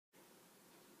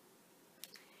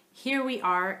Here we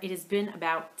are. It has been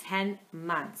about 10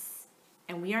 months,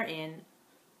 and we are in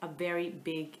a very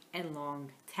big and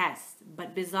long test.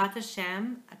 But B'ezrat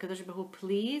Hashem, HaKadosh Baruch Hu,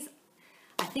 please,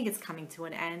 I think it's coming to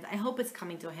an end. I hope it's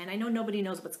coming to an end. I know nobody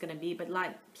knows what's going to be, but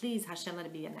please, Hashem, let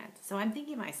it be an end. So I'm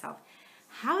thinking to myself,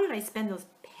 how did I spend those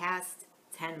past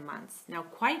 10 months? Now,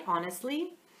 quite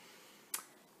honestly,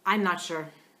 I'm not sure.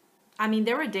 I mean,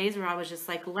 there were days where I was just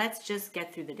like, let's just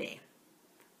get through the day.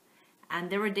 And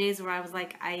there were days where I was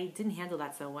like, I didn't handle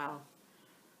that so well.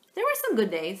 There were some good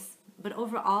days, but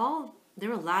overall, there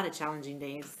were a lot of challenging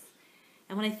days.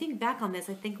 And when I think back on this,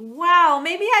 I think, wow,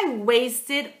 maybe I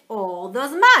wasted all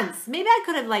those months. Maybe I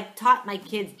could have taught my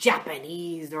kids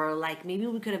Japanese, or maybe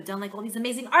we could have done all these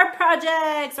amazing art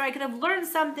projects, or I could have learned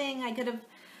something. I could have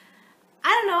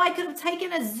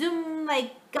taken a Zoom,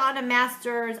 gotten a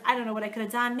master's. I don't know what I could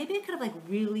have done. Maybe I could have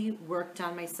really worked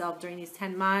on myself during these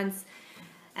 10 months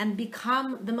and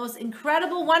become the most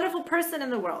incredible, wonderful person in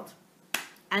the world.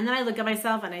 And then I look at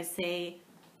myself and I say,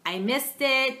 I missed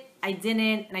it, I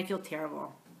didn't, and I feel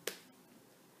terrible.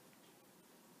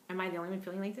 Am I the only one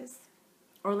feeling like this?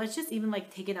 Or let's just even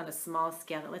take it on a small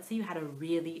scale. Let's say you had a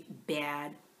really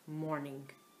bad morning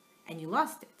and you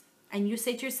lost it. And you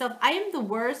say to yourself, I am the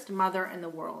worst mother in the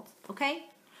world, okay?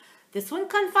 This one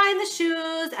couldn't find the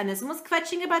shoes, and this one was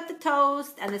kvetching about the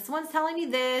toast, and this one's telling me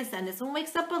this, and this one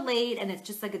wakes up late, and it's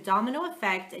just like a domino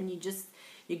effect, and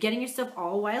you're getting yourself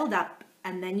all wild up,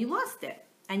 and then you lost it.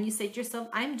 And you say to yourself,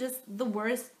 I'm just the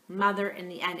worst mother in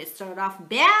the end. It started off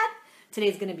bad.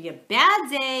 Today's going to be a bad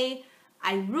day.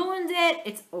 I ruined it.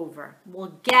 It's over.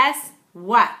 Well, guess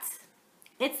what?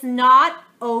 It's not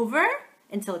over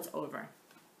until it's over.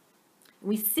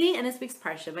 We see in this week's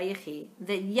Parshat, Vayechi,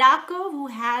 that Yaakov, who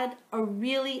had a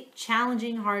really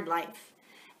challenging, hard life.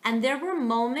 And there were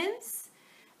moments,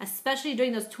 especially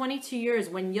during those 22 years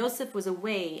when Yosef was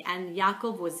away and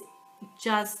Yaakov was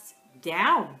just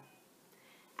down.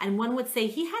 And one would say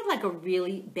he had a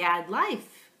really bad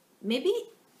life. Maybe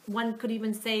one could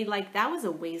even say that was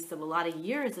a waste of a lot of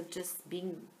years of just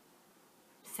being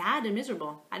sad and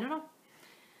miserable. I don't know.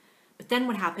 But then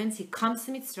what happens? He comes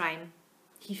to Mitzrayim.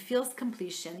 He feels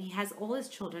completion. He has all his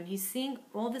children. He's seeing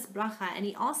all this bracha. And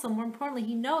he also, more importantly,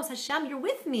 he knows, Hashem, you're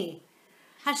with me.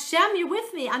 Hashem, you're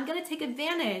with me. I'm going to take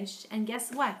advantage. And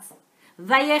guess what?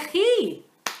 Vayechi.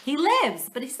 He lives.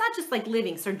 But he's not just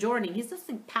living, sojourning. He's just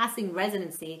passing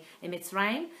residency in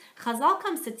Mitzrayim. Chazal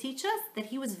comes to teach us that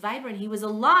he was vibrant. He was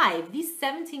alive. These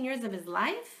 17 years of his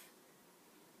life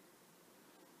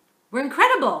were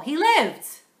incredible. He lived.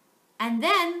 And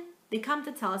then they come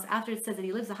to tell us, after it says that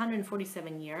he lives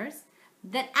 147 years,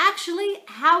 that actually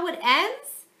how it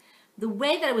ends, the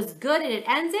way that it was good and it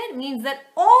ended, means that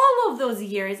all of those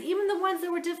years, even the ones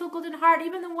that were difficult and hard,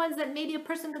 even the ones that maybe a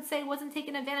person could say wasn't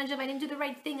taken advantage of, I didn't do the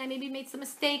right thing, I maybe made some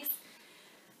mistakes,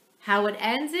 how it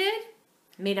ended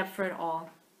made up for it all.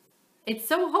 It's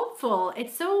so hopeful.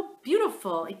 It's so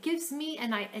beautiful. It gives me,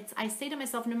 and I say to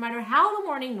myself, no matter how the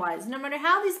morning was, no matter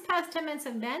how these past 10 minutes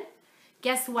have been,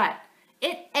 guess what?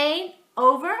 It ain't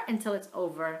over until it's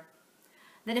over.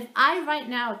 That if I right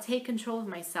now take control of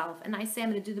myself and I say I'm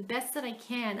going to do the best that I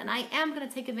can, and I am going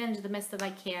to take advantage of the best that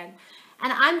I can,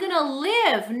 and I'm going to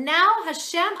live. Now,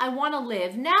 Hashem, I want to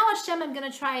live. Now, Hashem, I'm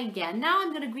going to try again. Now I'm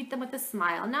going to greet them with a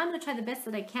smile. Now I'm going to try the best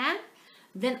that I can.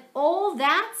 Then all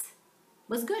that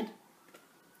was good.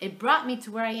 It brought me to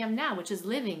where I am now, which is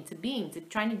living, to being, to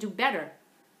trying to do better.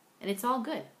 And it's all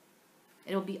good.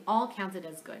 It'll be all counted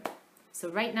as good. So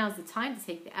right now is the time to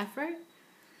take the effort.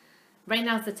 Right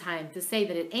now is the time to say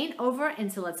that it ain't over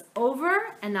until it's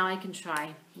over, and now I can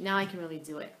try. Now I can really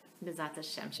do it. B'ezrat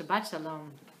Hashem. Shabbat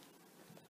Shalom.